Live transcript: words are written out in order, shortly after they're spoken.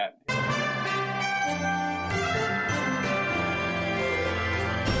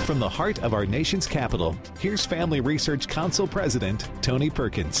From the heart of our nation's capital, here's Family Research Council President Tony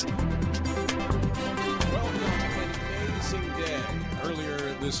Perkins. Welcome, an amazing day.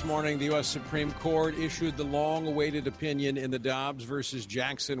 Earlier this morning, the U.S. Supreme Court issued the long-awaited opinion in the Dobbs versus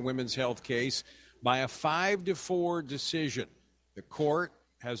Jackson women's health case by a 5-4 decision. The court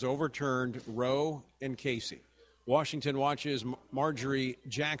has overturned Roe and Casey. Washington Watch's Marjorie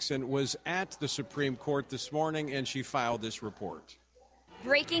Jackson was at the Supreme Court this morning, and she filed this report.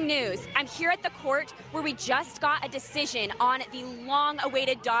 Breaking news. I'm here at the court where we just got a decision on the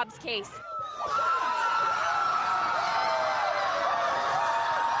long-awaited Dobbs case.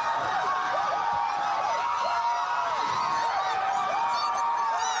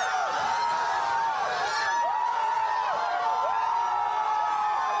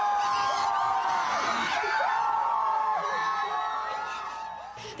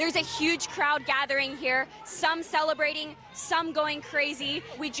 There's a huge crowd gathering here, some celebrating, some going crazy.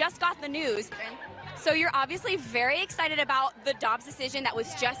 We just got the news. So you're obviously very excited about the Dobbs decision that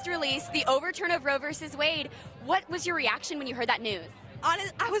was just released, the overturn of Roe versus Wade. What was your reaction when you heard that news?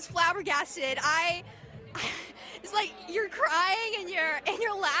 I was flabbergasted. It's like you're crying and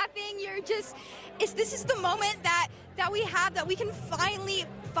you're laughing. This is the moment that we have, that we can finally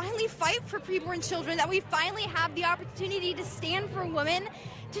fight for preborn children, that we finally have the opportunity to stand for women,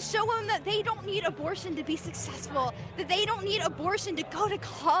 to show them that they don't need abortion to be successful, that they don't need abortion to go to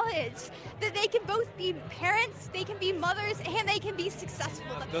college, that they can both be parents, they can be mothers, and they can be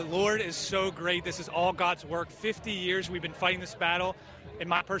successful. The Lord is so great. This is all God's work. 50 years we've been fighting this battle. In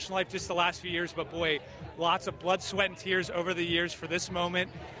my personal life, just the last few years, but boy, lots of blood, sweat, and tears over the years for this moment.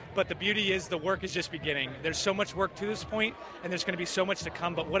 But the beauty is the work is just beginning. There's so much work to this point, and there's going to be so much to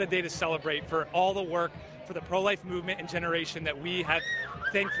come. But what a day to celebrate for all the work for the pro-life movement and generation that we have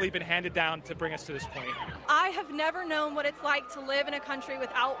thankfully been handed down to bring us to this point. I have never known what it's like to live in a country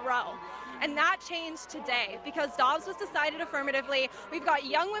without Roe. And that changed today because Dobbs was decided affirmatively. We've got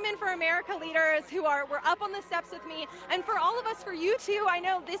Young Women for America leaders who were up on the steps with me. And for all of us, for you too, I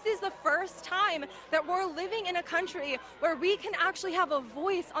know this is the first time that we're living in a country where we can actually have a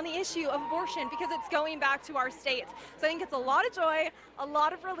voice on the issue of abortion because it's going back to our states. So I think it's a lot of joy, a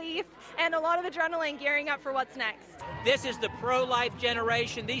lot of relief, and a lot of adrenaline gearing up for what's next. This is the pro-life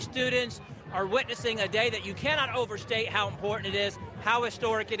generation. These students are witnessing a day that you cannot overstate how important it is, how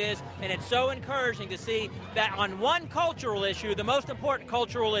historic it is, and it's so encouraging to see that on one cultural issue, the most important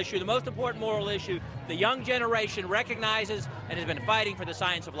cultural issue, the most important moral issue, the young generation recognizes and has been fighting for the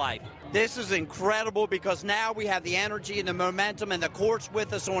science of life. This is incredible because now we have the energy and the momentum, and the court's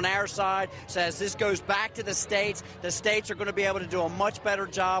with us on our side. So as this goes back to the states are going to be able to do a much better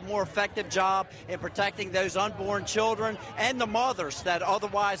job, more effective job in protecting those unborn children and the mothers that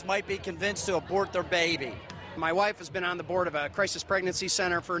otherwise might be convinced to abort their baby. My wife has been on the board of a crisis pregnancy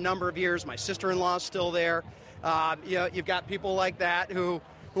center for a number of years. My sister-in-law is still there. You've got people like that who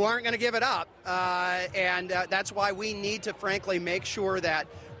aren't going to give it up. And that's why we need to, frankly, make sure that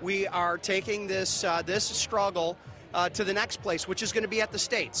we are taking this struggle to the next place, which is going to be at the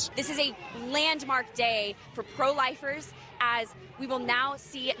states. This is a landmark day for pro-lifers as we will now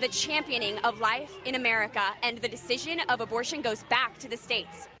see the championing of life in America, and the decision of abortion goes back to the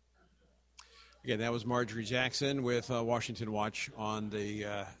states. Again, that was Marjorie Jackson with Washington Watch on the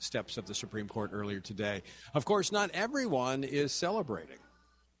steps of the Supreme Court earlier today. Of course, not everyone is celebrating.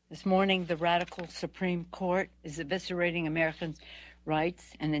 This morning, the radical Supreme Court is eviscerating Americans'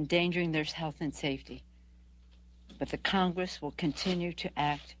 rights and endangering their health and safety. But the Congress will continue to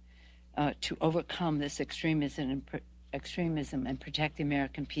act to overcome this extremism and protect the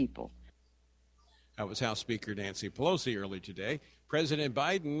American people. That was House Speaker Nancy Pelosi earlier today. President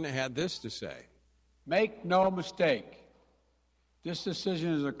Biden had this to say. Make no mistake, this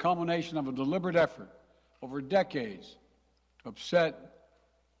decision is a culmination of a deliberate effort over decades to upset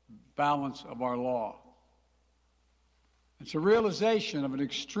the balance of our law. It's a realization of an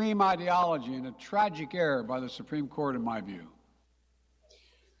extreme ideology and a tragic error by the Supreme Court, in my view.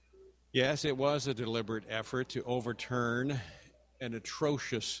 Yes, it was a deliberate effort to overturn an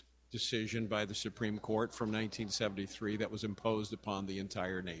atrocious decision by the Supreme Court from 1973 that was imposed upon the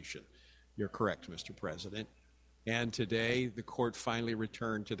entire nation. You're correct, Mr. President. And today, the court finally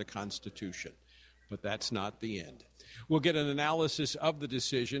returned to the Constitution. But that's not the end. We'll get an analysis of the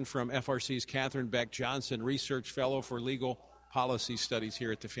decision from FRC's Catherine Beck Johnson, Research Fellow for Legal Policy Studies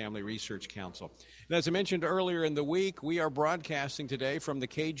here at the Family Research Council. And as I mentioned earlier in the week, we are broadcasting today from the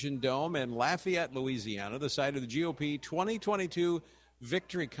Cajun Dome in Lafayette, Louisiana, the site of the GOP 2022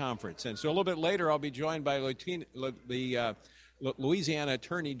 Victory Conference. And so a little bit later, I'll be joined by the Louisiana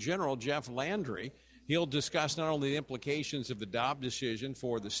Attorney General Jeff Landry. He'll discuss not only the implications of the Dobbs decision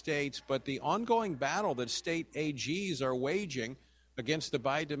for the states, but the ongoing battle that state AGs are waging against the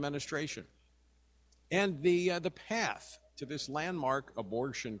Biden administration. And the path to this landmark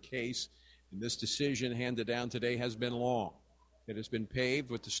abortion case and this decision handed down today has been long. It has been paved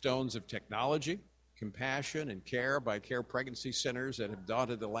with the stones of technology, compassion, and care by care pregnancy centers that have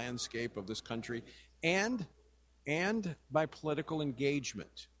dotted the landscape of this country, and by political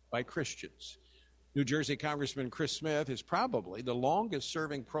engagement by Christians. New Jersey Congressman Chris Smith is probably the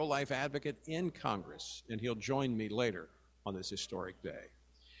longest-serving pro-life advocate in Congress, and he'll join me later on this historic day.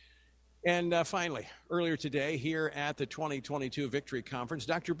 And finally, earlier today here at the 2022 Victory Conference,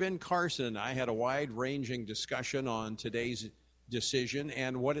 Dr. Ben Carson and I had a wide-ranging discussion on today's decision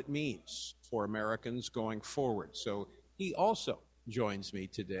and what it means for Americans going forward. So he also joins me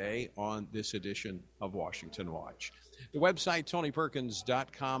today on this edition of Washington Watch. The website,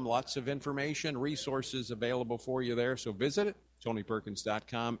 TonyPerkins.com, lots of information, resources available for you there, so visit it,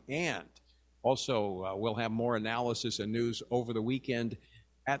 TonyPerkins.com, and also we'll have more analysis and news over the weekend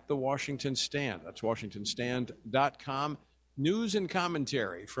at the Washington Stand. That's WashingtonStand.com, news and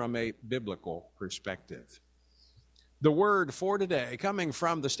commentary from a biblical perspective. The word for today, coming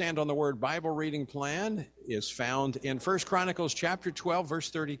from the Stand on the Word Bible reading plan, is found in 1 Chronicles chapter 12,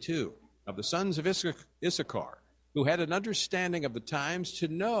 verse 32. Of the sons of Issachar, who had an understanding of the times to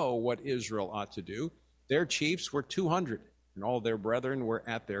know what Israel ought to do, their chiefs were 200, and all their brethren were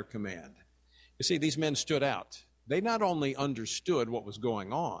at their command. You see, these men stood out. They not only understood what was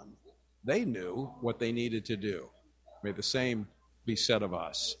going on, they knew what they needed to do. May the same be said of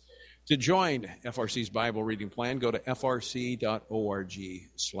us. To join FRC's Bible reading plan, go to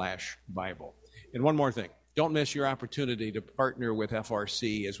frc.org/Bible. And one more thing, don't miss your opportunity to partner with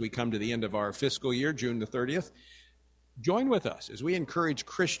FRC as we come to the end of our fiscal year, June the 30th. Join with us as we encourage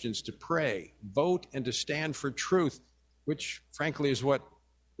Christians to pray, vote, and to stand for truth, which frankly is what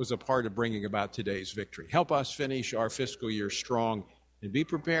was a part of bringing about today's victory. Help us finish our fiscal year strong and be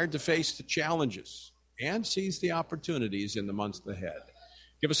prepared to face the challenges and seize the opportunities in the months ahead.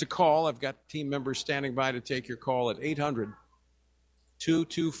 Give us a call. I've got team members standing by to take your call at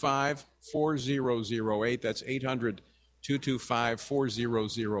 800-225-4008. That's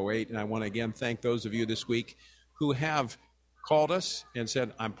 800-225-4008. And I want to again thank those of you this week who have called us and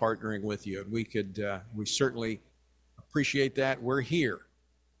said, I'm partnering with you. And we certainly appreciate that. We're here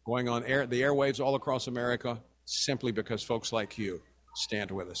going on the airwaves all across America simply because folks like you stand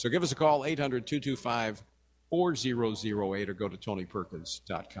with us. So give us a call, 800-225-4008, or go to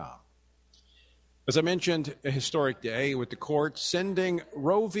TonyPerkins.com. As I mentioned, a historic day with the court sending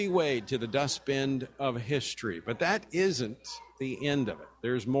Roe v. Wade to the dustbin of history. But that isn't the end of it.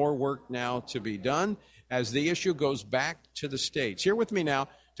 There's more work now to be done as the issue goes back to the states. Here with me now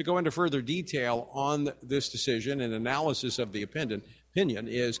to go into further detail on this decision and analysis of the opinion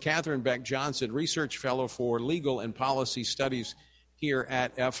is Catherine Beck Johnson, Research Fellow for Legal and Policy Studies here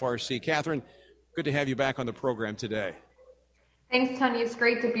at FRC. Catherine, good to have you back on the program today. Thanks, Tony. It's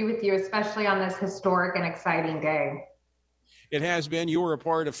great to be with you, especially on this historic and exciting day. It has been. You were a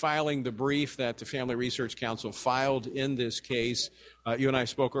part of filing the brief that the Family Research Council filed in this case. You and I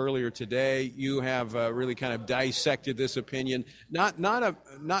spoke earlier today. You have really kind of dissected this opinion. Not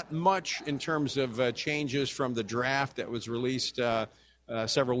much in terms of changes from the draft that was released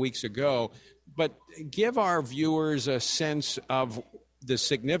several weeks ago, but give our viewers a sense of the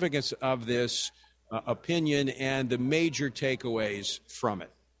significance of this opinion and the major takeaways from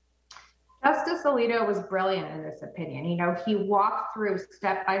it. Justice Alito was brilliant in this opinion. You know, he walked through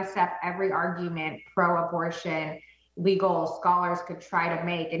step by step every argument pro-abortion legal scholars could try to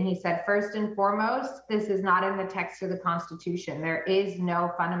make. And he said, first and foremost, this is not in the text of the Constitution. There is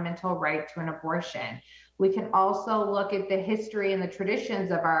no fundamental right to an abortion. We can also look at the history and the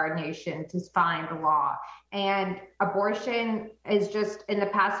traditions of our nation to find the law. And abortion is just in the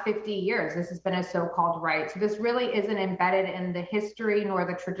past 50 years, this has been a so-called right. So this really isn't embedded in the history nor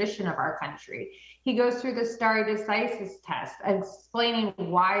the tradition of our country. He goes through the stare decisis test, explaining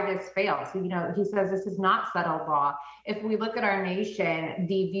why this fails. You know, he says this is not settled law. If we look at our nation,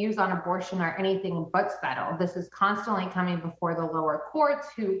 the views on abortion are anything but settled. This is constantly coming before the lower courts,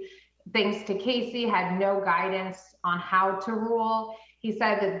 who, thanks to Casey, had no guidance on how to rule. He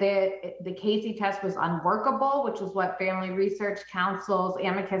said that the Casey test was unworkable, which is what Family Research Council's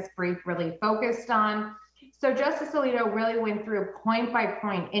amicus brief really focused on. So Justice Alito really went through point by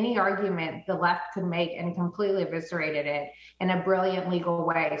point any argument the left could make and completely eviscerated it in a brilliant legal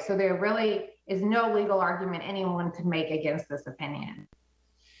way. So there really is no legal argument anyone could make against this opinion.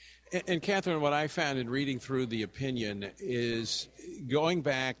 And Catherine, what I found in reading through the opinion is going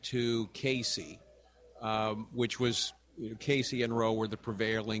back to Casey, which was Casey and Roe were the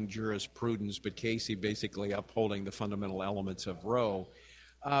prevailing jurisprudence, but Casey basically upholding the fundamental elements of Roe.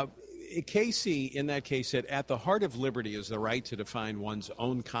 Casey, in that case, said, at the heart of liberty is the right to define one's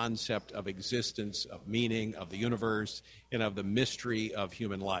own concept of existence, of meaning, of the universe, and of the mystery of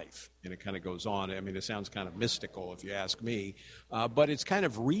human life. And it kind of goes on. I mean, it sounds kind of mystical, if you ask me, but it's kind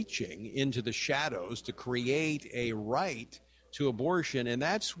of reaching into the shadows to create a right to abortion, and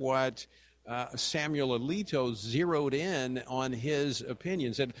that's what Samuel Alito zeroed in on his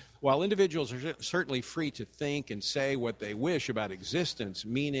opinion. Said, while individuals are certainly free to think and say what they wish about existence,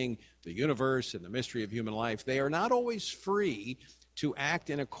 meaning the universe and the mystery of human life, they are not always free to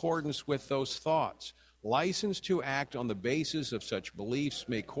act in accordance with those thoughts. License to act on the basis of such beliefs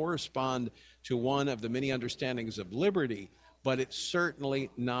may correspond to one of the many understandings of liberty, but it's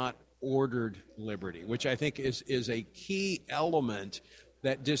certainly not ordered liberty, which I think is a key element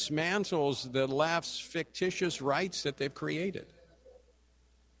that dismantles the left's fictitious rights that they've created.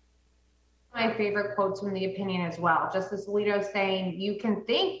 My favorite quotes from the opinion as well. Justice Alito saying, you can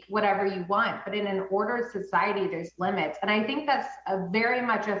think whatever you want, but in an ordered society, there's limits. And I think that's very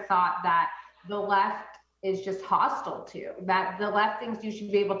much a thought that the left is just hostile to, that the left thinks you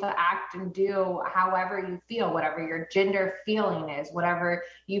should be able to act and do however you feel, whatever your gender feeling is, whatever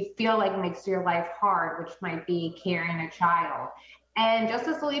you feel like makes your life hard, which might be carrying a child. And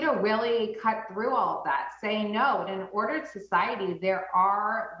Justice Alito really cut through all of that, saying, no, in an ordered society, there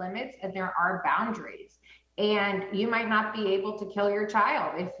are limits and there are boundaries. And you might not be able to kill your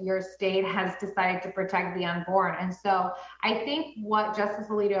child if your state has decided to protect the unborn. And so I think what Justice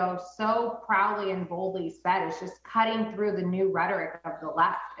Alito so proudly and boldly said is just cutting through the new rhetoric of the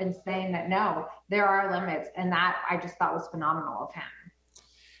left and saying that, no, there are limits. And that I just thought was phenomenal of him.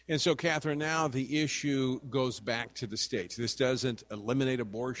 And so, Catherine, now the issue goes back to the states. This doesn't eliminate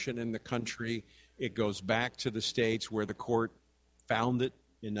abortion in the country. It goes back to the states where the court found it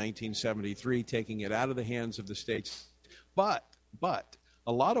in 1973, taking it out of the hands of the states. But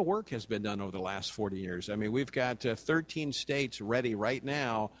a lot of work has been done over the last 40 years. I mean, we've got 13 states ready right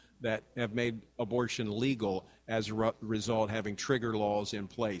now that have made abortion legal as a result, having trigger laws in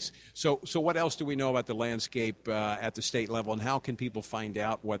place. So what else do we know about the landscape at the state level, and how can people find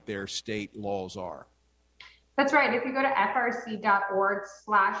out what their state laws are? That's right. If you go to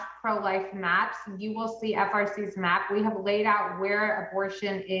frc.org/pro-life maps, you will see FRC's map. We have laid out where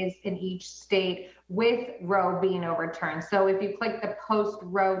abortion is in each state with Roe being overturned. So if you click the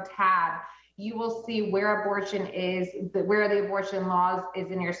post-Roe tab, you will see where abortion is, where the abortion laws is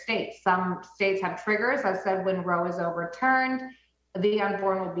in your state. Some states have triggers. I've said when Roe is overturned, the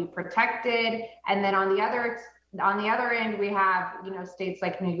unborn will be protected. And then on the other end, we have, states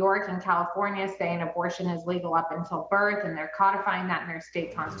like New York and California saying abortion is legal up until birth, and they're codifying that in their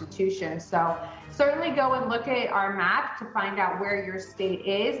state constitution. So certainly go and look at our map to find out where your state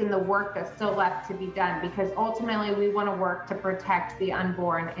is and the work that's still left to be done, because ultimately we want to work to protect the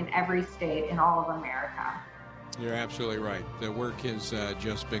unborn in every state in all of America. You're absolutely right. The work has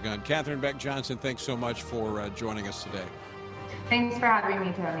just begun. Catherine Beck Johnson, thanks so much for joining us today. Thanks for having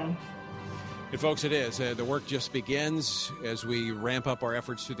me, Tony. And folks, it is. The work just begins as we ramp up our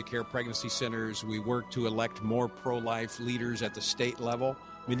efforts through the CARE Pregnancy Centers. We work to elect more pro-life leaders at the state level.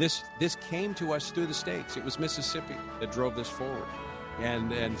 I mean, this came to us through the states. It was Mississippi that drove this forward.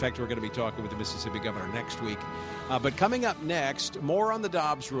 And in fact, we're going to be talking with the Mississippi governor next week. But coming up next, more on the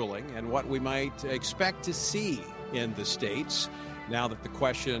Dobbs ruling and what we might expect to see in the states now that the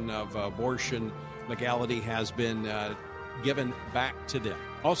question of abortion legality has been given back to them.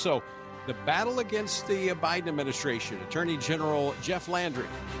 Also, the battle against the Biden administration. Attorney General Jeff Landry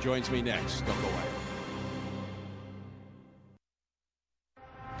joins me next. Don't go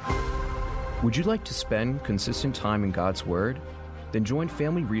away. Would you like to spend consistent time in God's Word? Then join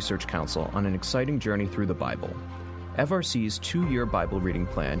Family Research Council on an exciting journey through the Bible. FRC's 2-year Bible reading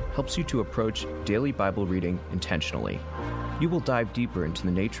plan helps you to approach daily Bible reading intentionally. You will dive deeper into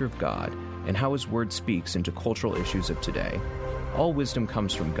the nature of God and how His Word speaks into cultural issues of today. All wisdom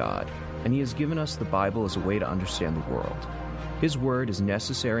comes from God, and He has given us the Bible as a way to understand the world. His Word is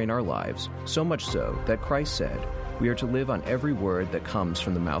necessary in our lives, so much so that Christ said we are to live on every word that comes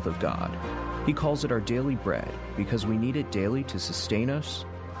from the mouth of God. He calls it our daily bread because we need it daily to sustain us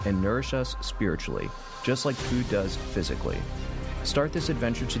and nourish us spiritually, just like food does physically. Start this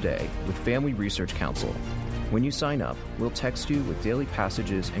adventure today with Family Research Council. When you sign up, we'll text you with daily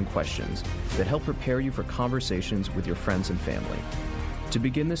passages and questions that help prepare you for conversations with your friends and family. To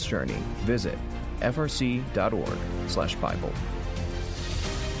begin this journey, visit frc.org/Bible.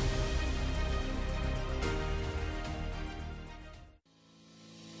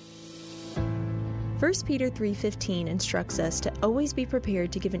 1 Peter 3:15 instructs us to always be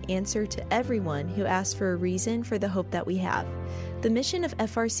prepared to give an answer to everyone who asks for a reason for the hope that we have. The mission of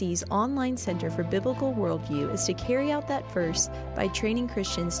FRC's online Center for Biblical Worldview is to carry out that verse by training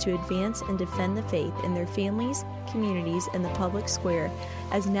Christians to advance and defend the faith in their families, communities, and the public square,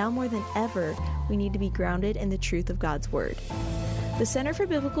 as now more than ever, we need to be grounded in the truth of God's Word. The Center for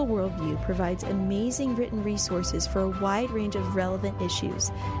Biblical Worldview provides amazing written resources for a wide range of relevant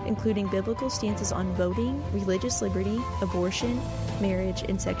issues, including biblical stances on voting, religious liberty, abortion, marriage,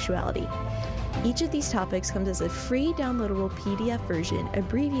 and sexuality. Each of these topics comes as a free downloadable PDF version,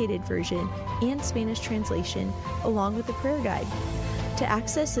 abbreviated version, and Spanish translation, along with a prayer guide. To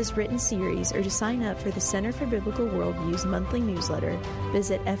access this written series or to sign up for the Center for Biblical Worldview's monthly newsletter,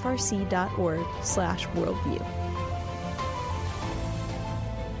 visit frc.org/worldview.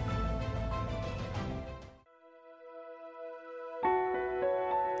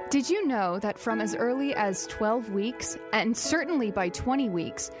 Did you know that from as early as 12 weeks, and certainly by 20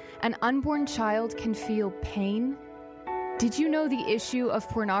 weeks, an unborn child can feel pain? Did you know the issue of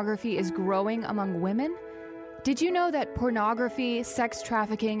pornography is growing among women? Did you know that pornography, sex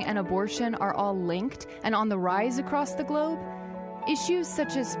trafficking, and abortion are all linked and on the rise across the globe? Issues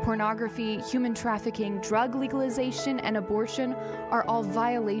such as pornography, human trafficking, drug legalization, and abortion are all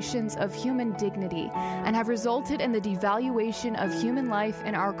violations of human dignity and have resulted in the devaluation of human life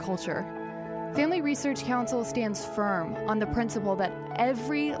in our culture. Family Research Council stands firm on the principle that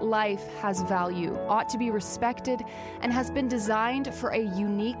every life has value, ought to be respected, and has been designed for a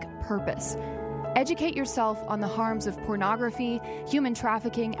unique purpose. Educate yourself on the harms of pornography, human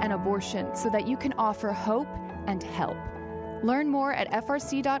trafficking, and abortion so that you can offer hope and help. Learn more at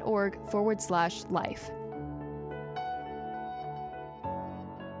frc.org/life.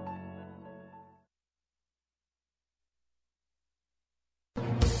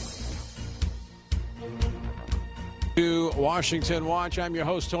 To Washington Watch, I'm your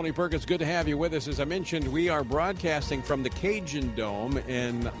host, Tony Perkins. Good to have you with us. As I mentioned, we are broadcasting from the Cajun Dome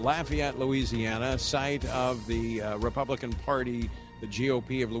in Lafayette, Louisiana, site of the Republican Party, the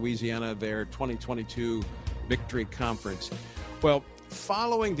GOP of Louisiana, their 2022 Victory Conference. Well,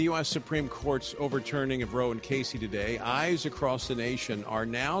 following the U.S. Supreme Court's overturning of Roe and Casey today, eyes across the nation are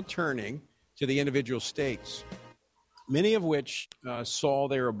now turning to the individual states, many of which saw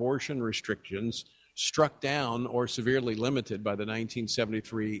their abortion restrictions struck down or severely limited by the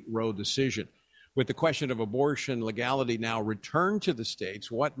 1973 Roe decision. With the question of abortion legality now returned to the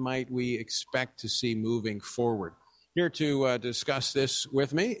states, what might we expect to see moving forward? Here to discuss this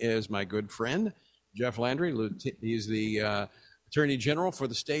with me is my good friend, Jeff Landry. He's the Attorney General for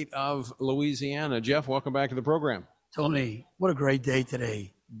the state of Louisiana. Jeff, welcome back to the program. Tony, what a great day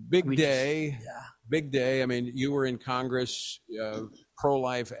today. Big day. Big day. I mean, you were in Congress,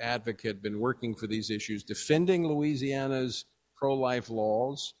 pro-life advocate, been working for these issues, defending Louisiana's pro-life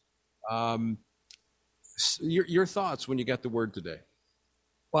laws. Your thoughts when you got the word today?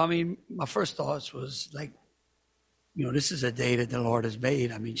 Well, I mean, my first thoughts was like, this is a day that the Lord has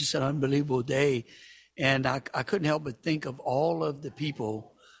made. I mean, just an unbelievable day. And I couldn't help but think of all of the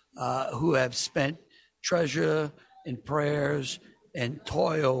people who have spent treasure and prayers and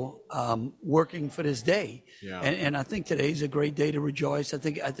toil working for this day. Yeah. And I think today's a great day to rejoice. I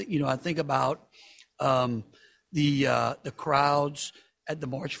think about the crowds at the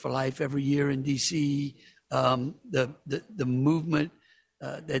March for Life every year in D.C., the movement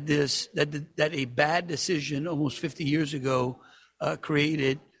that a bad decision almost 50 years ago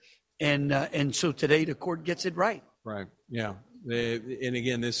created. And so today the court gets it right. Right. Yeah. And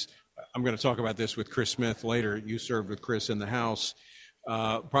again, I'm going to talk about this with Chris Smith later. You served with Chris in the House,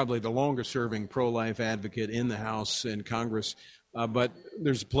 probably the longest serving pro-life advocate in the House and Congress. But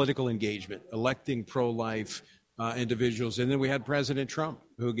there's political engagement, electing pro-life individuals. And then we had President Trump,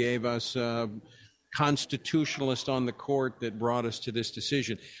 who gave us constitutionalist on the court that brought us to this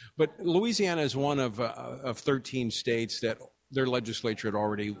decision. But Louisiana is one of 13 states that their legislature had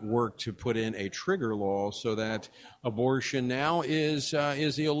already worked to put in a trigger law so that abortion now is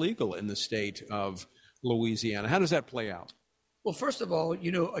illegal in the state of Louisiana. How does that play out? Well, first of all,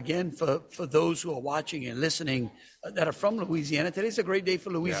 again, for those who are watching and listening that are from Louisiana, today's a great day for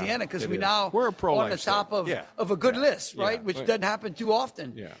Louisiana because we're on the top of a good list, right? Which doesn't happen too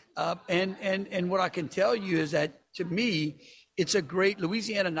often. Yeah. And what I can tell you is that, to me,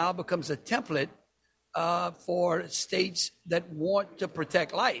 Louisiana now becomes a template for states that want to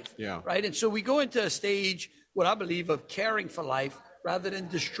protect life, right? And so we go into a stage, what I believe, of caring for life rather than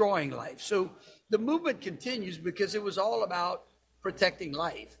destroying life. So the movement continues because it was all about protecting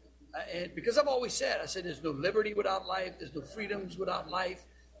life. And because I've always said, there's no liberty without life, there's no freedoms without life.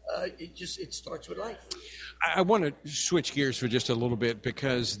 it starts with life. I want to switch gears for just a little bit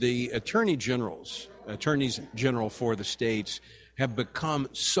because the attorneys general for the states have become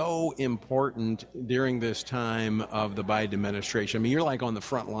so important during this time of the Biden administration. I mean, you're like on the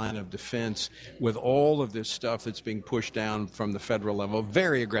front line of defense with all of this stuff that's being pushed down from the federal level.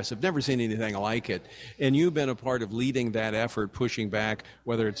 Very aggressive. Never seen anything like it. And you've been a part of leading that effort, pushing back,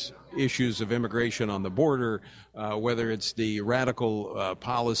 whether it's issues of immigration on the border, whether it's the radical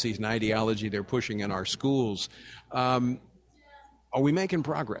policies and ideology they're pushing in our schools. Are we making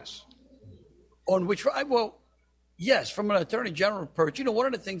progress? On which, well, yes, from an attorney general perch. You know, one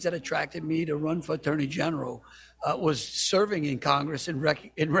of the things that attracted me to run for attorney general was serving in Congress and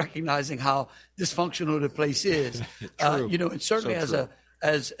recognizing how dysfunctional the place is. You know, and certainly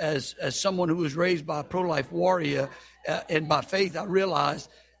as someone who was raised by a pro-life warrior and by faith, I realized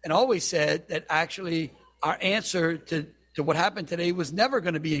and always said that actually our answer to what happened today was never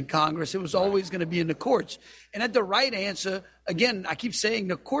going to be in Congress. It was always going to be in the courts. And at the right answer, again, I keep saying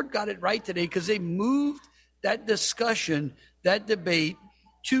the court got it right today because they moved that discussion, that debate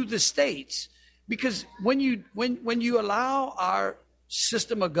to the states. Because when you allow our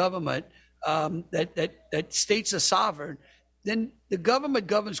system of government that states are sovereign, then the government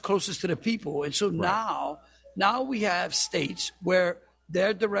governs closest to the people. And so now we have states where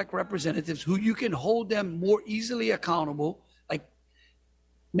their direct representatives who you can hold them more easily accountable, like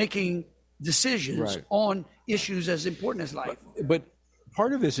making decisions on issues as important as life. But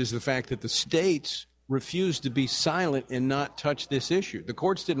part of this is the fact that the states refused to be silent and not touch this issue. The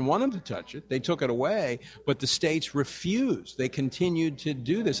courts didn't want them to touch it. They took it away, but the states refused. They continued to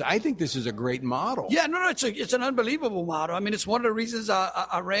do this. I think this is a great model. Yeah, no, it's an unbelievable model. I mean, it's one of the reasons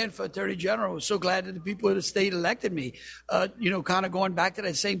I ran for attorney general. I was so glad that the people of the state elected me. You know, kind of going back to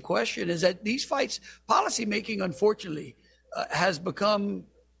that same question is that these fights, policymaking, unfortunately, has become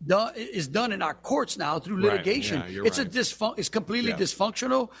done in our courts now through litigation. Yeah, it's it's completely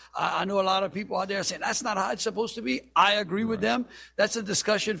dysfunctional. I know a lot of people out there saying that's not how it's supposed to be. I agree with them. That's a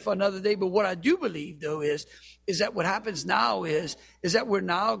discussion for another day. But what I do believe, though, is that what happens now is that we're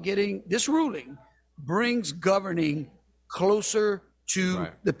now getting this ruling brings governing closer to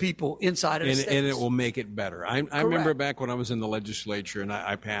the people inside of the states. And it will make it better. I remember back when I was in the legislature and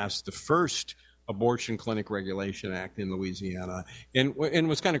I passed the first Abortion Clinic Regulation Act in Louisiana, and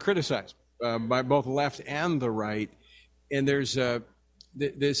was kind of criticized by both the left and the right. And there's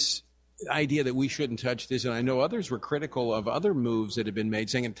this idea that we shouldn't touch this. And I know others were critical of other moves that have been made,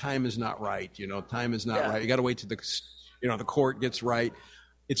 saying time is not right. You know, time is not right. You got to wait till the court gets right.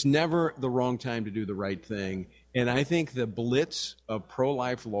 It's never the wrong time to do the right thing. And I think the blitz of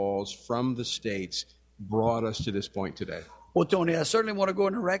pro-life laws from the states brought us to this point today. Well, Tony, I certainly want to go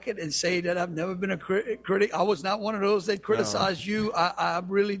on the record and say that I've never been a critic. I was not one of those that criticized you. I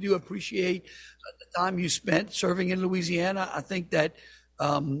really do appreciate the time you spent serving in Louisiana. I think that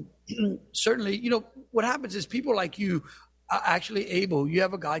certainly, you know, what happens is people like you are actually you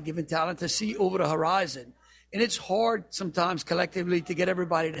have a God-given talent to see over the horizon. And it's hard sometimes collectively to get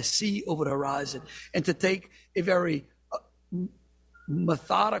everybody to see over the horizon and to take a very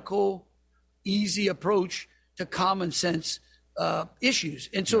methodical, easy approach to common sense issues.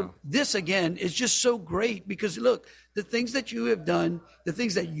 And so this, again, is just so great because, look, the things that you have done, the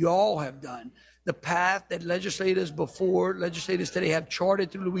things that y'all have done, the path that legislators today have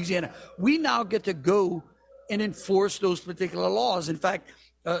charted through Louisiana, we now get to go and enforce those particular laws. In fact,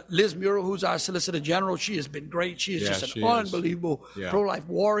 Liz Muriel, who's our Solicitor General, she has been great. She is just an unbelievable pro-life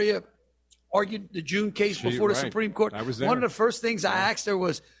warrior. Argued the June case before the Supreme Court. I was there. One of the first things I asked her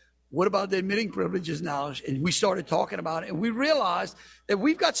was, what about the admitting privileges now? And we started talking about it, and we realized that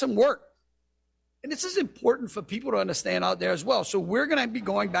we've got some work. And this is important for people to understand out there as well. So we're going to be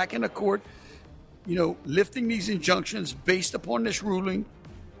going back into court, you know, lifting these injunctions based upon this ruling.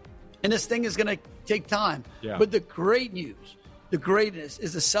 And this thing is going to take time. Yeah. But the great news, the greatness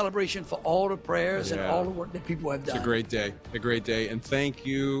is the celebration for all the prayers and all the work that people have done. It's a great day. And thank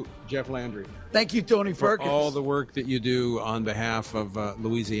you, Jeff Landry. Thank you, Tony Perkins. For all the work that you do on behalf of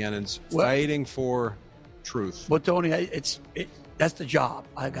Louisianans fighting for truth. Well, Tony, that's the job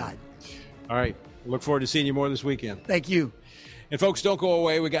I got. All right. Look forward to seeing you more this weekend. Thank you. And folks, don't go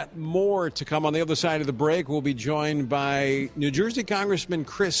away. We got more to come on the other side of the break. We'll be joined by New Jersey Congressman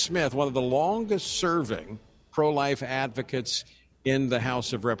Chris Smith, one of the longest-serving pro-life advocates in the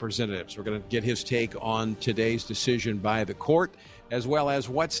House of Representatives. We're going to get his take on today's decision by the court, as well as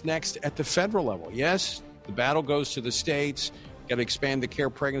what's next at the federal level. Yes, the battle goes to the states, got to expand the care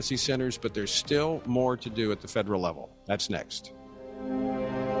pregnancy centers, but there's still more to do at the federal level. That's next.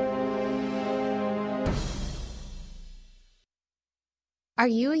 Are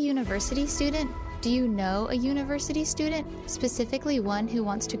you a university student? Do you know a university student, specifically one who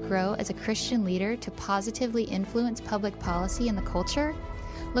wants to grow as a Christian leader to positively influence public policy and the culture?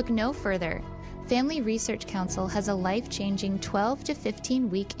 Look no further. Family Research Council has a life-changing 12 to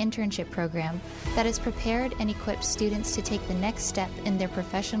 15-week internship program that has prepared and equipped students to take the next step in their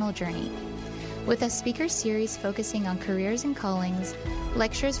professional journey. With a speaker series focusing on careers and callings,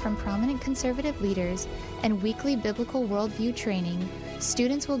 lectures from prominent conservative leaders, and weekly biblical worldview training,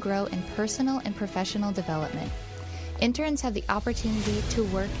 students will grow in personal and professional development. Interns have the opportunity to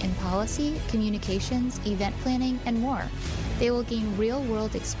work in policy, communications, event planning, and more. They will gain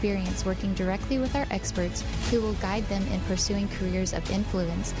real-world experience working directly with our experts who will guide them in pursuing careers of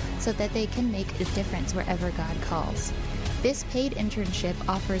influence so that they can make a difference wherever God calls. This paid internship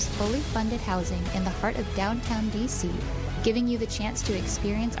offers fully funded housing in the heart of downtown D.C., giving you the chance to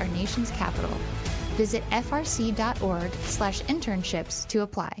experience our nation's capital. Visit frc.org/internships to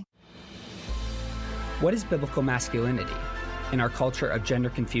apply. What is biblical masculinity? In our culture of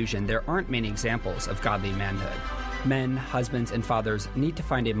gender confusion, there aren't many examples of godly manhood. Men, husbands, and fathers need to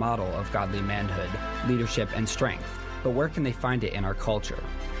find a model of godly manhood, leadership, and strength. But where can they find it in our culture?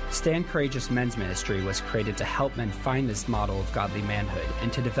 Stand Courageous Men's Ministry was created to help men find this model of godly manhood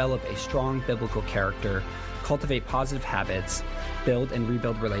and to develop a strong biblical character, cultivate positive habits, build and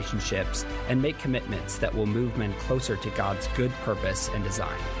rebuild relationships, and make commitments that will move men closer to God's good purpose and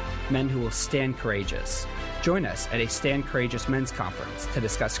design. Men who will stand courageous. Join us at a Stand Courageous Men's Conference to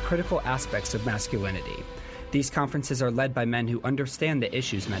discuss critical aspects of masculinity. These conferences are led by men who understand the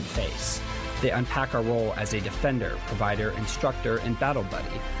issues men face. They unpack our role as a defender, provider, instructor, and battle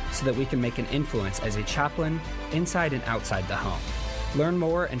buddy so that we can make an influence as a chaplain inside and outside the home. Learn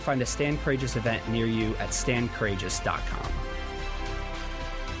more and find a Stand Courageous event near you at standcourageous.com.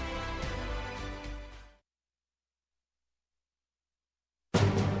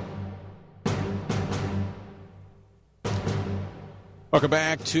 Welcome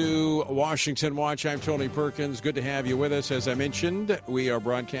back to Washington Watch. I'm Tony Perkins. Good to have you with us. As I mentioned, we are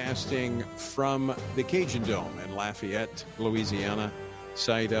broadcasting from the Cajun Dome in Lafayette, Louisiana,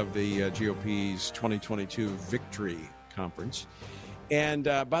 site of the GOP's 2022 Victory Conference. And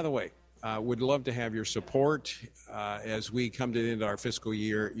by the way, would love to have your support as we come to the end of our fiscal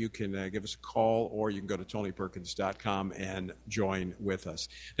year. You can give us a call, or you can go to tonyperkins.com and join with us.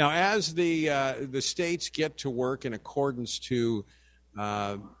 Now, as the states get to work in accordance to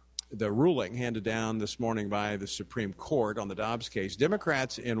the ruling handed down this morning by the Supreme Court on the Dobbs case,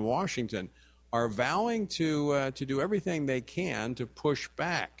 Democrats in Washington are vowing to do everything they can to push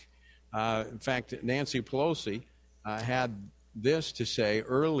back. In fact, Nancy Pelosi had this to say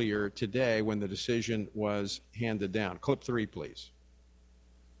earlier today when the decision was handed down. Clip 3, please.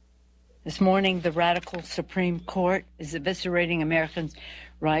 This morning, the radical Supreme Court is eviscerating Americans'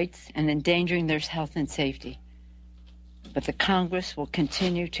 rights and endangering their health and safety. But the Congress will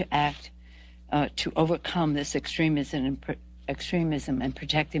continue to act to overcome this extremism and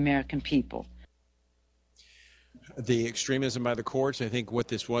protect the American people. The extremism by the courts, I think what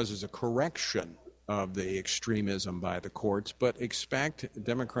this was is a correction of the extremism by the courts, but expect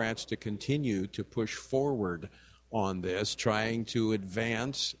Democrats to continue to push forward on this, trying to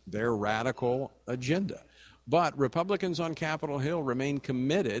advance their radical agenda. But Republicans on Capitol Hill remain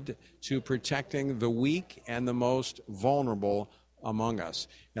committed to protecting the weak and the most vulnerable among us.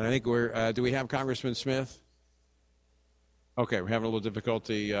 And I think do we have Congressman Smith? Okay, we're having a little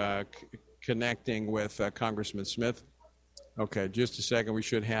difficulty connecting with Congressman Smith. Okay, just a second. We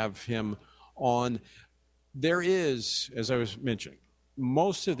should have him on. There is, as I was mentioning,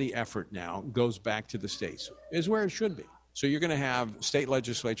 most of the effort now goes back to the states, is where it should be. So you're going to have state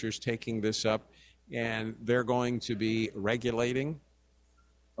legislatures taking this up, and they're going to be regulating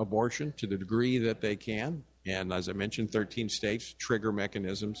abortion to the degree that they can. And as I mentioned, 13 states, trigger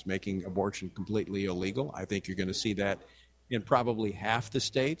mechanisms, making abortion completely illegal. I think you're going to see that in probably half the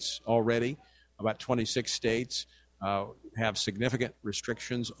states already. About 26 states have significant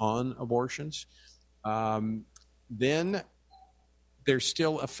restrictions on abortions. Then there's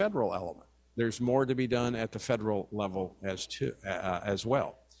still a federal element. There's more to be done at the federal level as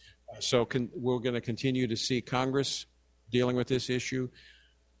well. So we're going to continue to see Congress dealing with this issue.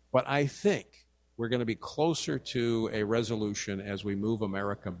 But I think we're going to be closer to a resolution as we move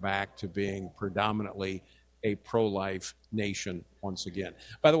America back to being predominantly a pro-life nation once again.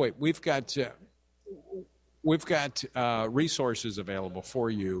 By the way, we've got resources available for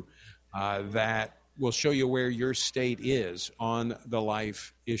you that will show you where your state is on the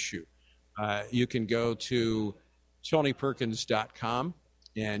life issue. You can go to tonyperkins.com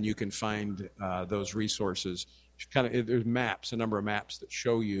and you can find those resources there's maps, a number of maps that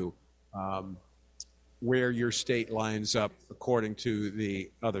show you where your state lines up according to the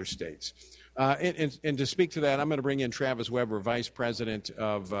other states. And to speak to that, I'm going to bring in Travis Weber, Vice President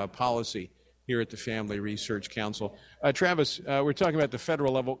of Policy here at the Family Research Council. Travis, we're talking about the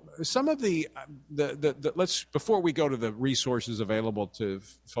federal level. Some of let's, before we go to the resources available to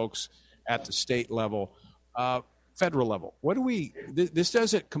folks at the state level, federal level, this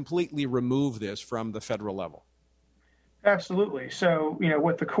doesn't completely remove this from the federal level. Absolutely. So,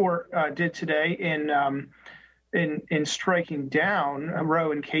 what the court did today in striking down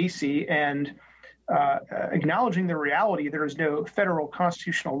Roe and Casey and acknowledging the reality there is no federal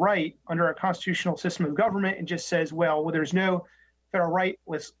constitutional right under our constitutional system of government, and just says, well, there's no federal right,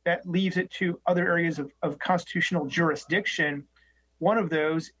 that leaves it to other areas of constitutional jurisdiction. One of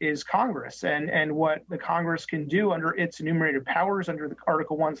those is Congress and what the Congress can do under its enumerated powers under the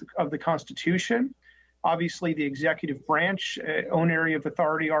Article 1 of the Constitution. Obviously, the executive branch, own area of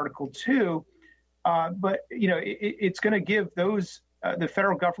authority, Article 2. But it's going to give those the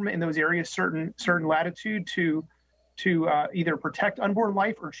federal government in those areas certain latitude to either protect unborn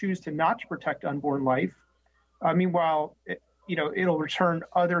life or choose to not protect unborn life. Meanwhile, it'll return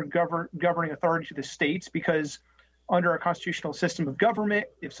other governing authority to the states, because under our constitutional system of government,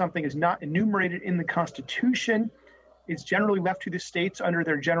 if something is not enumerated in the Constitution, it's generally left to the states under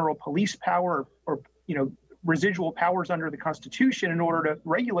their general police power or residual powers under the Constitution in order to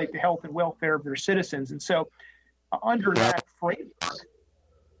regulate the health and welfare of their citizens. And so under that framework, it's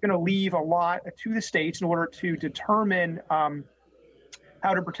going to leave a lot to the states in order to determine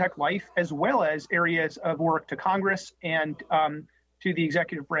how to protect life, as well as areas of work to Congress and to the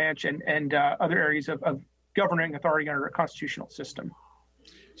executive branch and other areas of governing authority under a constitutional system.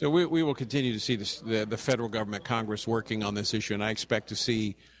 So we will continue to see the federal government, Congress, working on this issue, and I expect to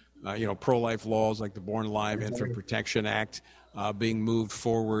see pro-life laws like the Born Alive Infant Protection Act being moved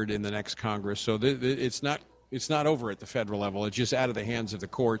forward in the next Congress. So it's not over at the federal level. It's just out of the hands of the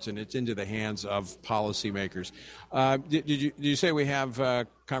courts, and it's into the hands of policymakers. Did you say we have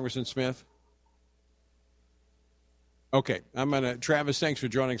Congressman Smith? Okay, Travis, thanks for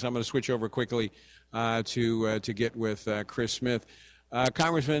joining us. I'm going to switch over quickly to get with Chris Smith.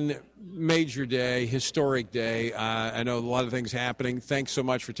 Congressman, major day, historic day. I know a lot of things happening. Thanks so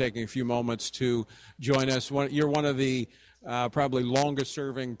much for taking a few moments to join us. You're one of the probably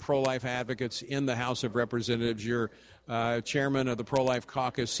longest-serving pro-life advocates in the House of Representatives. You're chairman of the Pro-Life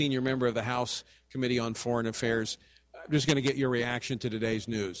Caucus, senior member of the House Committee on Foreign Affairs. I'm just going to get your reaction to today's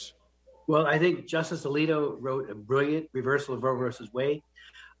news. Well, I think Justice Alito wrote a brilliant reversal of Roe versus Wade.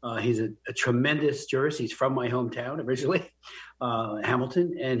 He's a tremendous jurist. He's from my hometown originally,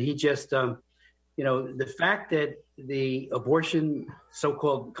 Hamilton. And he just, the fact that the abortion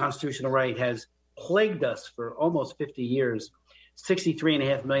so-called constitutional right has plagued us for almost 50 years,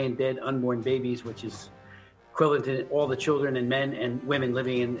 63.5 million dead unborn babies, which is equivalent to all the children and men and women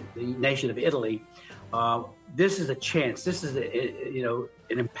living in the nation of Italy. This is a chance. This is,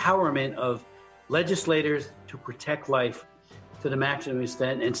 an empowerment of legislators to protect life to the maximum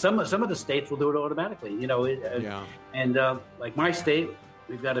extent, and some of the states will do it automatically. And like my state,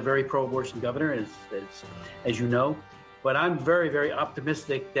 we've got a very pro-abortion governor, as you know. But I'm very, very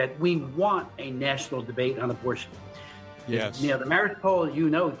optimistic that we want a national debate on abortion. Yes. The Marist poll,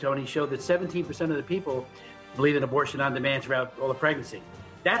 Tony, showed that 17% of the people believe in abortion on demand throughout all the pregnancy.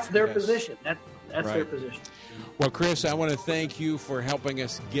 That's their position. That's right. Their position. Well, Chris, I want to thank you for helping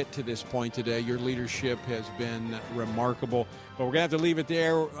us get to this point today. Your leadership has been remarkable, but we're going to have to leave it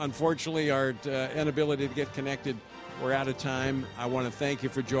there. Unfortunately, our inability to get connected, we're out of time. I want to thank you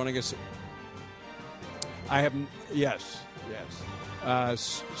for joining us. Yes.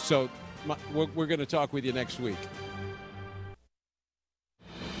 So we're going to talk with you next week.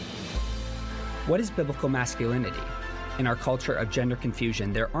 What is biblical masculinity? In our culture of gender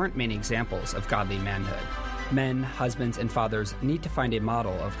confusion, there aren't many examples of godly manhood. Men, husbands, and fathers need to find a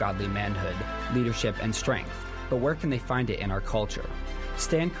model of godly manhood, leadership, and strength. But where can they find it in our culture?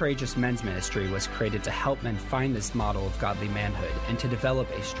 Stand Courageous Men's Ministry was created to help men find this model of godly manhood and to develop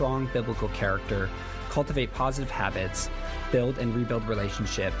a strong biblical character, cultivate positive habits, build and rebuild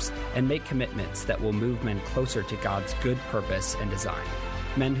relationships, and make commitments that will move men closer to God's good purpose and design.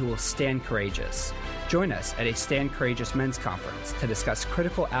 Men who will stand courageous. Join us at a Stand Courageous Men's Conference to discuss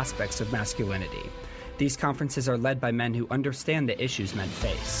critical aspects of masculinity. These conferences are led by men who understand the issues men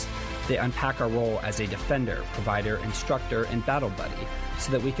face. They unpack our role as a defender, provider, instructor, and battle buddy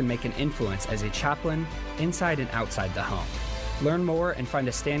so that we can make an influence as a chaplain inside and outside the home. Learn more and find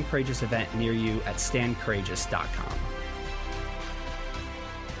a Stand Courageous event near you at standcourageous.com.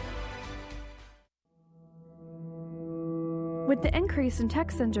 With the increase in tech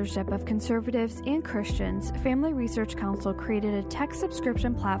censorship of conservatives and Christians, Family Research Council created a tech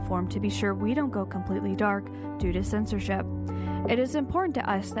subscription platform to be sure we don't go completely dark due to censorship. It is important to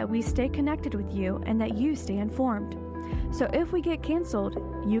us that we stay connected with you and that you stay informed. So if we get canceled,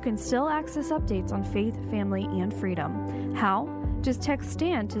 you can still access updates on faith, family, and freedom. How? Just text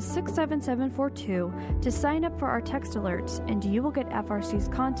STAND to 67742 to sign up for our text alerts, and you will get FRC's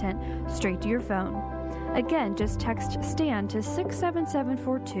content straight to your phone. Again, just text STAND to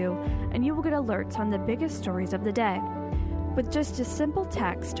 67742 and you will get alerts on the biggest stories of the day. With just a simple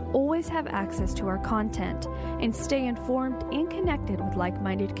text, always have access to our content and stay informed and connected with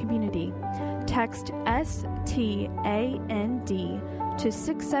like-minded community. Text STAND to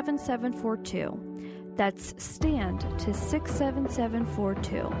 67742. That's STAND to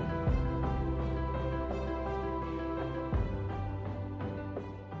 67742.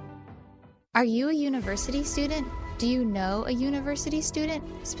 Are you a university student? Do you know a university student,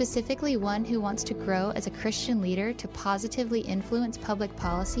 specifically one who wants to grow as a Christian leader to positively influence public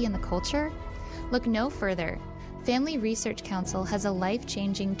policy and the culture? Look no further. Family Research Council has a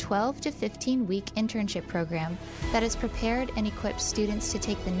life-changing 12 to 15-week internship program that has prepared and equipped students to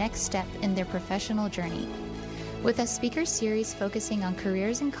take the next step in their professional journey. With a speaker series focusing on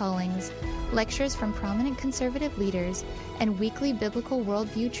careers and callings, lectures from prominent conservative leaders, and weekly biblical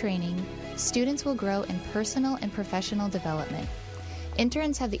worldview training, students will grow in personal and professional development.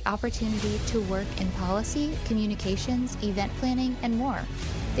 Interns have the opportunity to work in policy, communications, event planning, and more.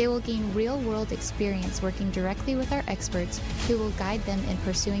 They will gain real-world experience working directly with our experts who will guide them in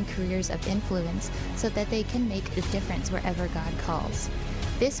pursuing careers of influence so that they can make a difference wherever God calls.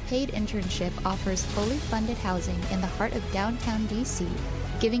 This paid internship offers fully funded housing in the heart of downtown DC,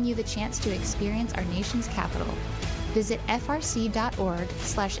 giving you the chance to experience our nation's capital. Visit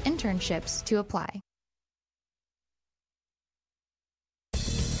frc.org/internships to apply.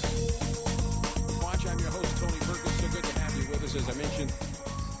 I'm your host, Tony Perkins. So good to have you with us. As I mentioned,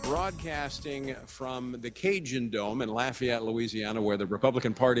 broadcasting from the Cajun Dome in Lafayette, Louisiana, where the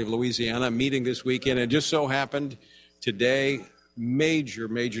Republican Party of Louisiana meeting this weekend. It just so happened today, major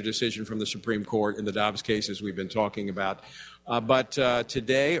decision from the Supreme Court in the Dobbs cases we've been talking about. But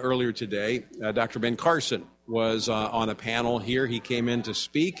earlier today, Dr. Ben Carson was on a panel here. He came in to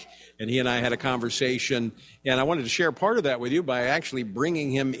speak, and he and I had a conversation. And I wanted to share part of that with you by actually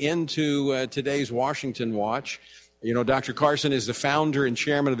bringing him into today's Washington Watch. You know, Dr. Carson is the founder and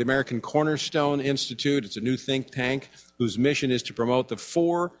chairman of the American Cornerstone Institute. It's a new think tank whose mission is to promote the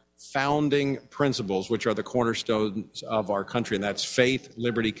 4 founding principles, which are the cornerstones of our country, and that's faith,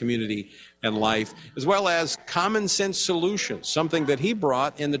 liberty, community, and life, as well as common sense solutions, something that he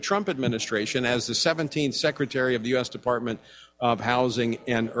brought in the Trump administration as the 17th Secretary of the U.S. Department of Housing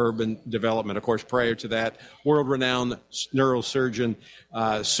and Urban Development. Of course, prior to that, world-renowned neurosurgeon.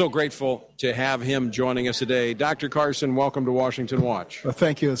 So grateful to have him joining us today. Dr. Carson, welcome to Washington Watch. Well,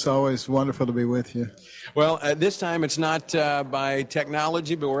 thank you. It's always wonderful to be with you. Well, this time it's not by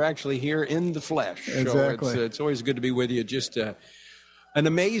technology, but we're actually here in the flesh. Exactly. So it's always good to be with you. Just an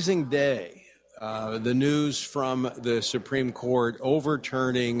amazing day. The news from the Supreme Court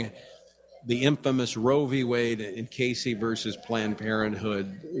overturning the infamous Roe v. Wade and Casey versus Planned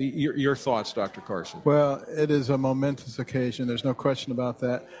Parenthood. Your thoughts, Dr. Carson? Well, it is a momentous occasion. There's no question about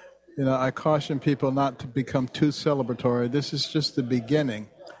that. You know, I caution people not to become too celebratory. This is just the beginning,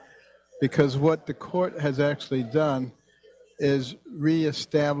 because what the court has actually done is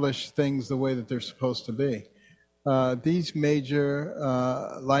reestablish things the way that they're supposed to be. These major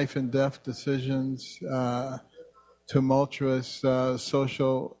life and death decisions, tumultuous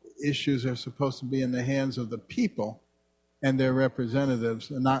social issues are supposed to be in the hands of the people and their representatives,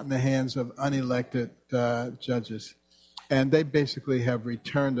 and not in the hands of unelected judges. And they basically have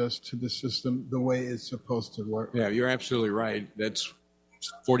returned us to the system the way it's supposed to work. Yeah, you're absolutely right. That's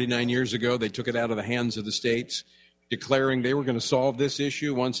 49 years ago. They took it out of the hands of the states, declaring they were going to solve this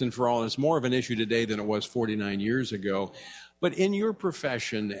issue once and for all. And it's more of an issue today than it was 49 years ago. But in your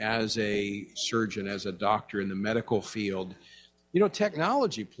profession as a surgeon, as a doctor in the medical field, you know,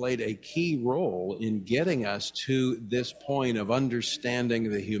 technology played a key role in getting us to this point of understanding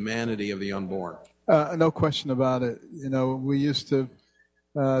the humanity of the unborn. No question about it. You know, we used to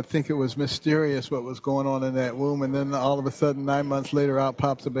think it was mysterious what was going on in that womb, and then all of a sudden, 9 months later, out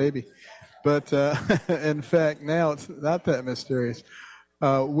pops a baby. But in fact, now it's not that mysterious.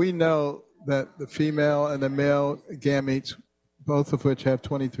 We know that the female and the male gametes, both of which have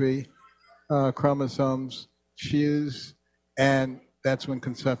 23 chromosomes, fuse, and that's when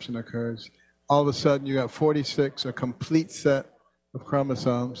conception occurs. All of a sudden, you got 46, a complete set of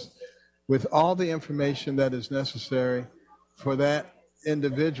chromosomes with all the information that is necessary for that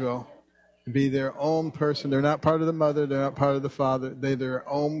individual to be their own person. They're not part of the mother. They're not part of the father. They're their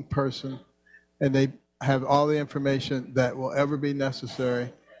own person, and they have all the information that will ever be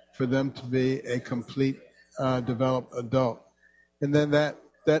necessary for them to be a complete developed adult. And then that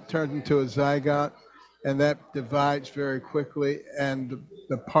turns into a zygote, and that divides very quickly, and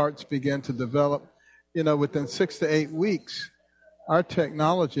the parts begin to develop. Within 6 to 8 weeks, our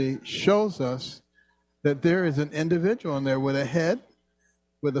technology shows us that there is an individual in there with a head,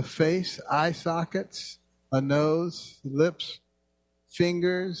 with a face, eye sockets, a nose, lips,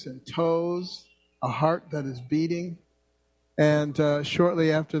 fingers and toes, a heart that is beating. And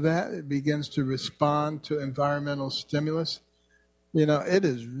shortly after that, it begins to respond to environmental stimulus. It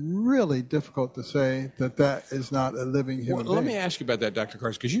is really difficult to say that is not a living human being. Let me ask you about that, Dr.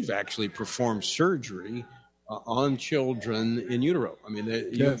 Carson, because you've actually performed surgery on children in utero. I mean,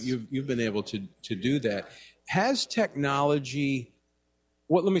 Yes. you've been able to do that. Has technology...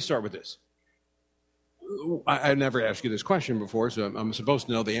 Well, let me start with this. I never asked you this question before, so I'm supposed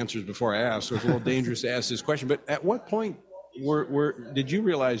to know the answers before I ask, so it's a little dangerous to ask this question. But at what point did you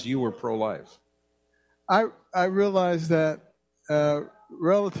realize you were pro-life? I realized that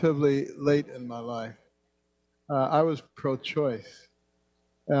relatively late in my life. I was pro-choice.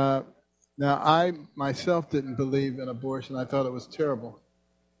 Now, I myself didn't believe in abortion. I thought it was terrible.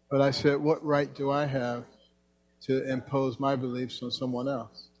 But I said, what right do I have to impose my beliefs on someone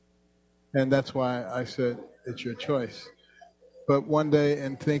else? And that's why I said, it's your choice. But one day,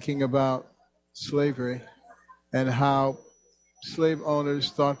 in thinking about slavery and how slave owners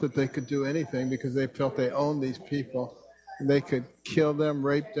thought that they could do anything because they felt they owned these people, and they could kill them,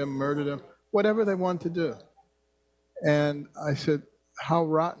 rape them, murder them, whatever they wanted to do. And I said, how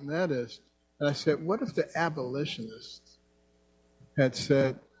rotten that is. And I said, what if the abolitionists had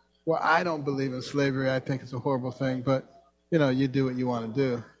said, well, I don't believe in slavery. I think it's a horrible thing, but, you do what you want to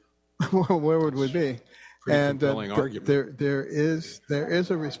do. Where would we be? Pretty and compelling argument. There is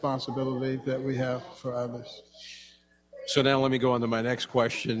a responsibility that we have for others. So now let me go on to my next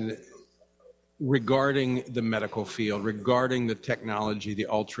question regarding the medical field, regarding the technology, the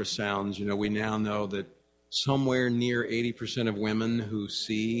ultrasounds. We now know that somewhere near 80% of women who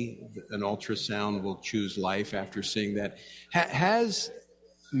see an ultrasound will choose life after seeing that. Has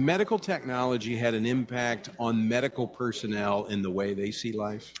medical technology had an impact on medical personnel in the way they see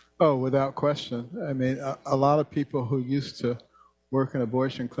life? Oh, without question. I mean, a lot of people who used to work in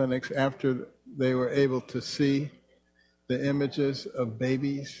abortion clinics, after they were able to see the images of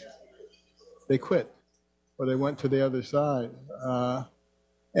babies, they quit, or they went to the other side.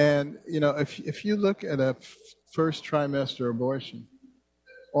 And, if you look at a first trimester abortion,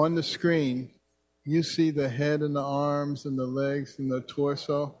 on the screen, you see the head and the arms and the legs and the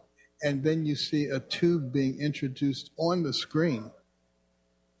torso, and then you see a tube being introduced on the screen.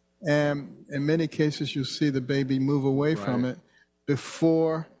 And in many cases, you'll see the baby move away from it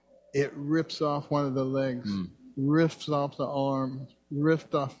before it rips off one of the legs, rips off the arm,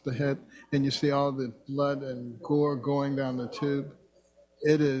 rips off the head, and you see all the blood and gore going down the tube.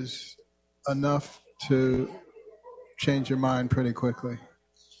 It is enough to change your mind pretty quickly.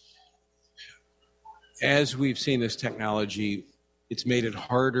 As we've seen this technology, it's made it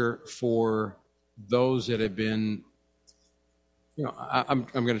harder for those that have been, I'm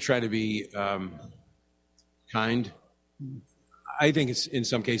going to try to be kind. I think it's in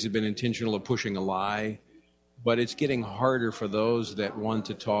some cases been intentional of pushing a lie, but it's getting harder for those that want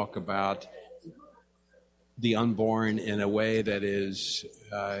to talk about the unborn in a way that is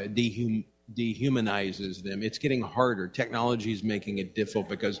dehumanizes them. It's getting harder. Technology is making it difficult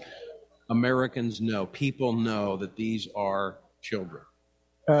because Americans know, people know that these are children.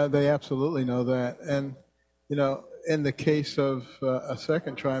 They absolutely know that. And, in the case of a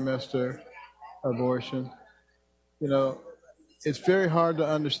second trimester abortion, it's very hard to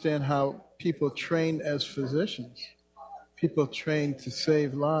understand how people trained as physicians, people trained to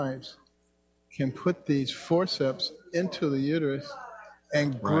save lives, can put these forceps into the uterus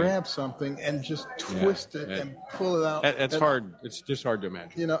and grab something and just twist it and pull it out. It's hard. It's just hard to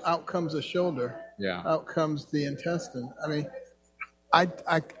imagine. Out comes the shoulder. Yeah. Out comes the intestine. I mean,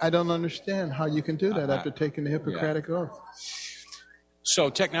 I don't understand how you can do that after taking the Hippocratic Oath. So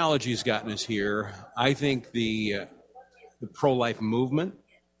technology has gotten us here. I think the pro-life movement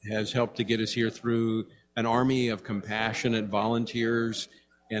has helped to get us here through an army of compassionate volunteers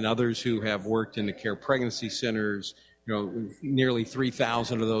and others who have worked in the care pregnancy centers. Nearly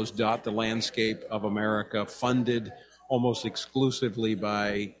 3,000 of those dot the landscape of America, funded almost exclusively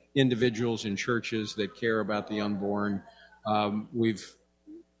by individuals and churches that care about the unborn. We've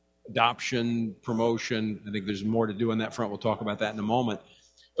adoption, promotion. I think there's more to do on that front. We'll talk about that in a moment.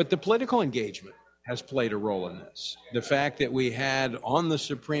 But the political engagement has played a role in this. The fact that we had on the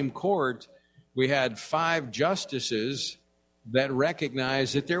Supreme Court, we had 5 justices that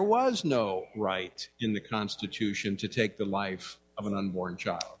recognized that there was no right in the Constitution to take the life of an unborn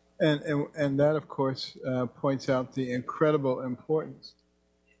child. And that, of course, points out the incredible importance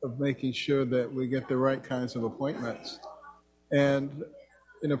of making sure that we get the right kinds of appointments. And,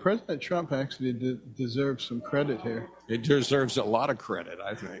 President Trump actually deserves some credit here. It deserves a lot of credit,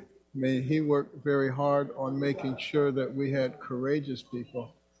 I think. I mean, he worked very hard on making sure that we had courageous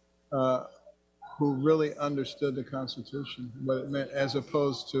people who really understood the Constitution, what it meant, as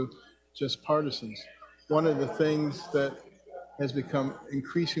opposed to just partisans. One of the things that has become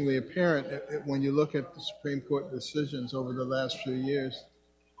increasingly apparent when you look at the Supreme Court decisions over the last few years,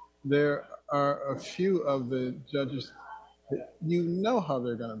 there are a few of the judges that you know how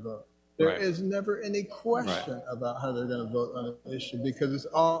they're going to vote. There is never any question about how they're going to vote on an issue because it's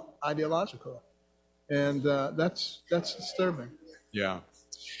all ideological. And that's disturbing. Yeah.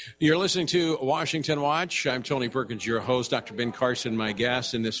 You're listening to Washington Watch. I'm Tony Perkins, your host. Dr. Ben Carson, my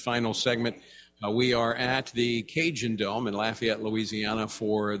guest. In this final segment, we are at the Cajun Dome in Lafayette, Louisiana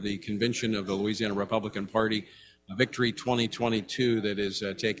for the convention of the Louisiana Republican Party, Victory 2022, that is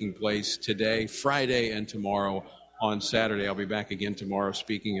taking place today, Friday, and tomorrow on Saturday. I'll be back again tomorrow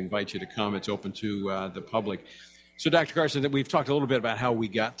speaking. Invite you to come. It's open to the public. So, Dr. Carson, we've talked a little bit about how we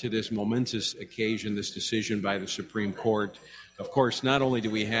got to this momentous occasion, this decision by the Supreme Court. Of course, not only do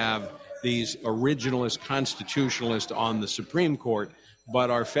we have these originalist constitutionalists on the Supreme Court,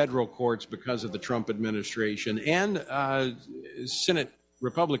 but our federal courts, because of the Trump administration, and Senate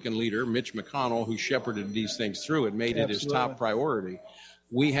Republican leader Mitch McConnell, who shepherded these things through and made it his top priority.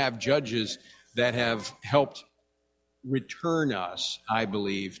 We have judges that have helped return us, I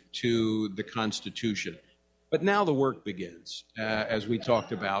believe, to the Constitution. But now the work begins, as we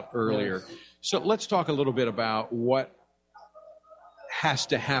talked about earlier. So let's talk a little bit about what has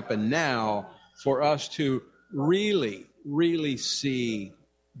to happen now for us to really, really see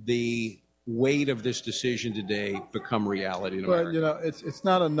the weight of this decision today become reality in America. Well, it's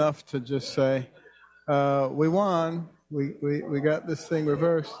not enough to just say, we won, we got this thing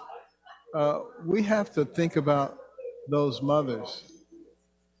reversed. We have to think about those mothers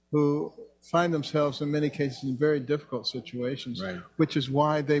who find themselves in many cases in very difficult situations, which is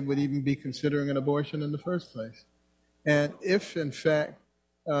why they would even be considering an abortion in the first place. And if, in fact,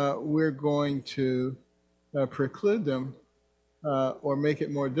 we're going to preclude them or make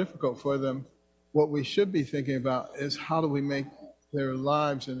it more difficult for them, what we should be thinking about is how do we make their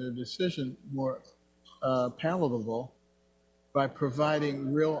lives and their decision more palatable by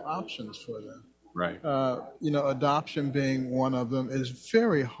providing real options for them. Adoption being one of them is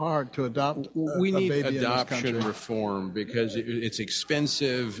very hard to adopt. We need adoption reform because it's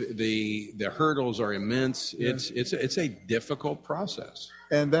expensive. The hurdles are immense. It's a difficult process.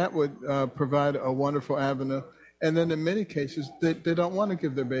 And that would provide a wonderful avenue. And then in many cases, they don't want to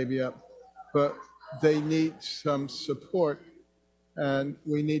give their baby up, but they need some support, and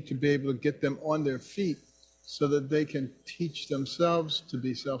we need to be able to get them on their feet so that they can teach themselves to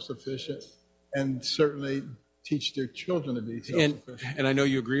be self-sufficient and certainly teach their children to be self-sufficient. And I know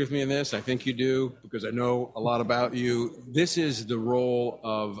you agree with me in this. I think you do, because I know a lot about you. This is the role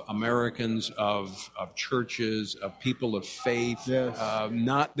of Americans, of churches, of people of faith,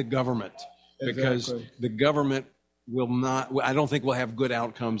 not the government. Because the government will not, I don't think we'll have good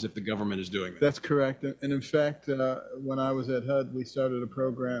outcomes if the government is doing that. That's correct. And in fact, when I was at HUD, we started a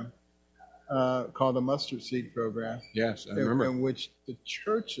program called the Mustard Seed Program. Yes, I remember. In which the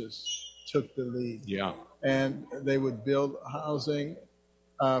churches took the lead. Yeah. And they would build housing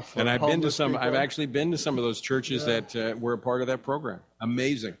for and I've been to some. people. I've actually been to some of those churches that were a part of that program.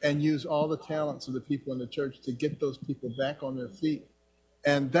 Amazing. And use all the talents of the people in the church to get those people back on their feet.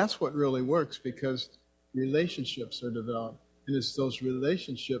 And that's what really works, because relationships are developed. And it's those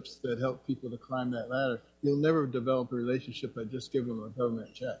relationships that help people to climb that ladder. You'll never develop a relationship by just giving them a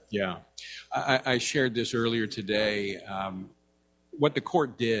government check. Yeah. I shared this earlier today. What the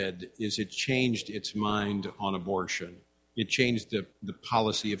court did is it changed its mind on abortion. It changed the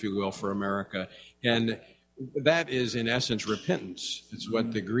policy, if you will, for America. And that is, in essence, repentance. It's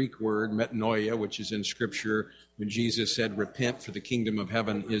what the Greek word, metanoia, which is in Scripture, when Jesus said, repent for the kingdom of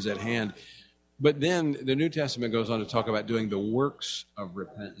heaven is at hand. But then the New Testament goes on to talk about doing the works of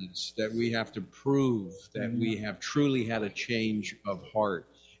repentance, that we have to prove that we have truly had a change of heart.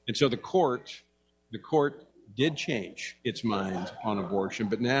 And so the court did change its mind on abortion,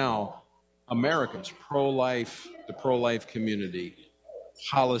 but now Americans, the pro-life community,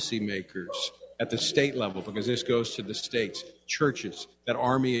 policymakers at the state level, because this goes to the states, churches, that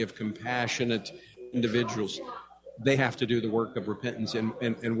army of compassionate individuals, they have to do the work of repentance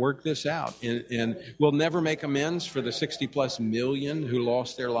and work this out. And we'll never make amends for the 60+ million who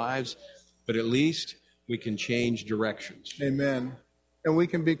lost their lives, but at least we can change directions. Amen. And we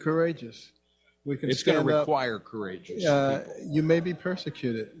can be courageous. We can it's going to require courage. You may be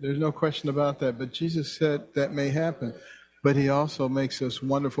persecuted. There's no question about that. But Jesus said that may happen. But he also makes us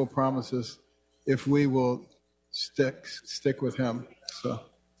wonderful promises if we will stick with him. So,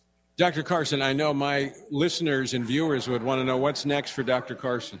 Dr. Carson, I know my listeners and viewers would want to know what's next for Dr.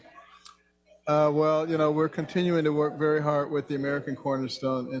 Carson. Well, we're continuing to work very hard with the American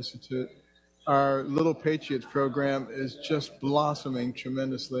Cornerstone Institute. Our Little Patriots program is just blossoming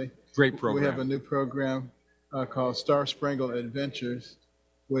tremendously. Great program. We have a new program called Star Spangled Adventures,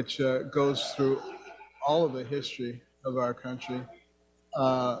 which goes through all of the history of our country.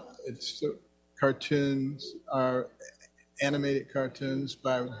 It's cartoons, our animated cartoons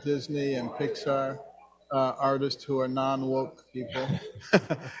by Disney and Pixar, artists who are non-woke people.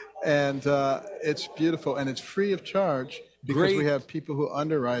 And it's beautiful, and it's free of charge because we have people who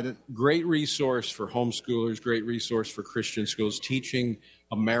underwrite it. Great resource for homeschoolers, great resource for Christian schools, teaching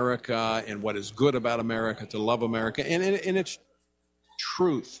America and what is good about America, to love America, and its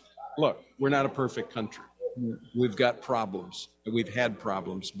truth. Look, we're not a perfect country. We've got problems. We've had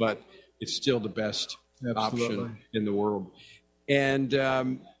problems, but it's still the best option in the world. And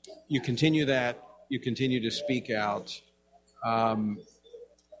you continue that. You continue to speak out.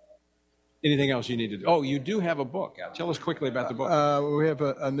 Anything else you need to do? Oh, you do have a book out. Tell us quickly about the book. We have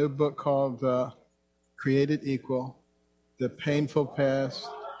a new book called Created Equal: The Painful Past,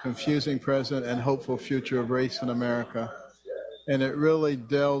 Confusing Present, and Hopeful Future of Race in America. And it really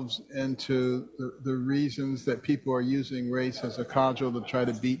delves into the reasons that people are using race as a cudgel to try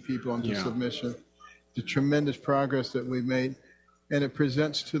to beat people into submission, the tremendous progress that we've made. And it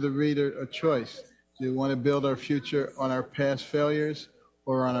presents to the reader a choice. Do you want to build our future on our past failures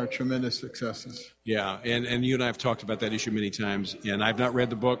or on our tremendous successes? Yeah, and you and I have talked about that issue many times, and I've not read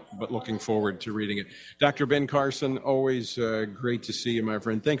the book, but looking forward to reading it. Dr. Ben Carson, always great to see you, my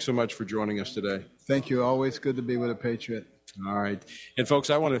friend. Thanks so much for joining us today. Thank you. Always good to be with a Patriot. All right. And folks,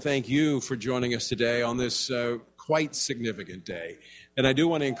 I want to thank you for joining us today on this quite significant day. And I do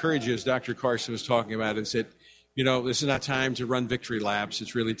want to encourage you, as Dr. Carson was talking about, is that, this is not time to run victory laps.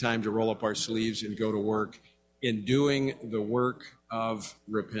 It's really time to roll up our sleeves and go to work in doing the work of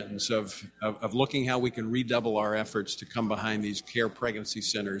repentance, of looking how we can redouble our efforts to come behind these care pregnancy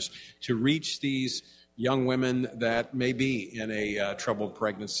centers, to reach these young women that may be in a troubled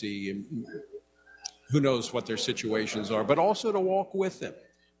pregnancy. Who knows what their situations are, but also to walk with them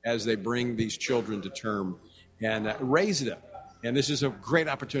as they bring these children to term and raise them. And this is a great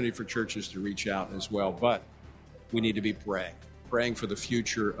opportunity for churches to reach out as well, but we need to be praying for the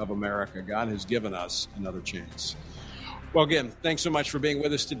future of America. God has given us another chance. Well, again, thanks so much for being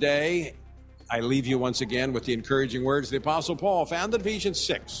with us today. I leave you once again with the encouraging words of the Apostle Paul found in Ephesians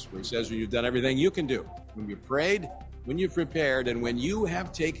 6, where he says, when you've done everything you can do, when you've prayed, when you've prepared, and when you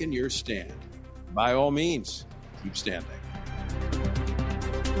have taken your stand, by all means, keep standing.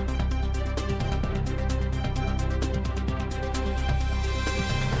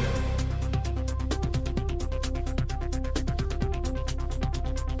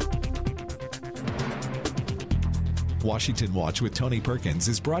 Washington Watch with Tony Perkins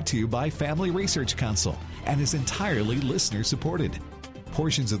is brought to you by Family Research Council and is entirely listener-supported.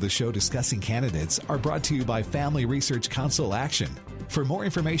 Portions of the show discussing candidates are brought to you by Family Research Council Action. For more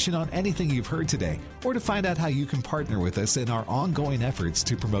information on anything you've heard today, or to find out how you can partner with us in our ongoing efforts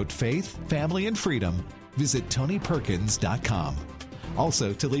to promote faith, family, and freedom, visit TonyPerkins.com.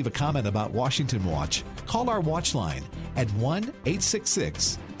 Also, to leave a comment about Washington Watch, call our watch line at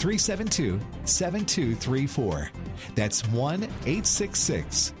 1-866-372-7234. That's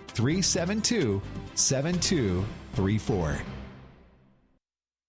 1-866-372-7234.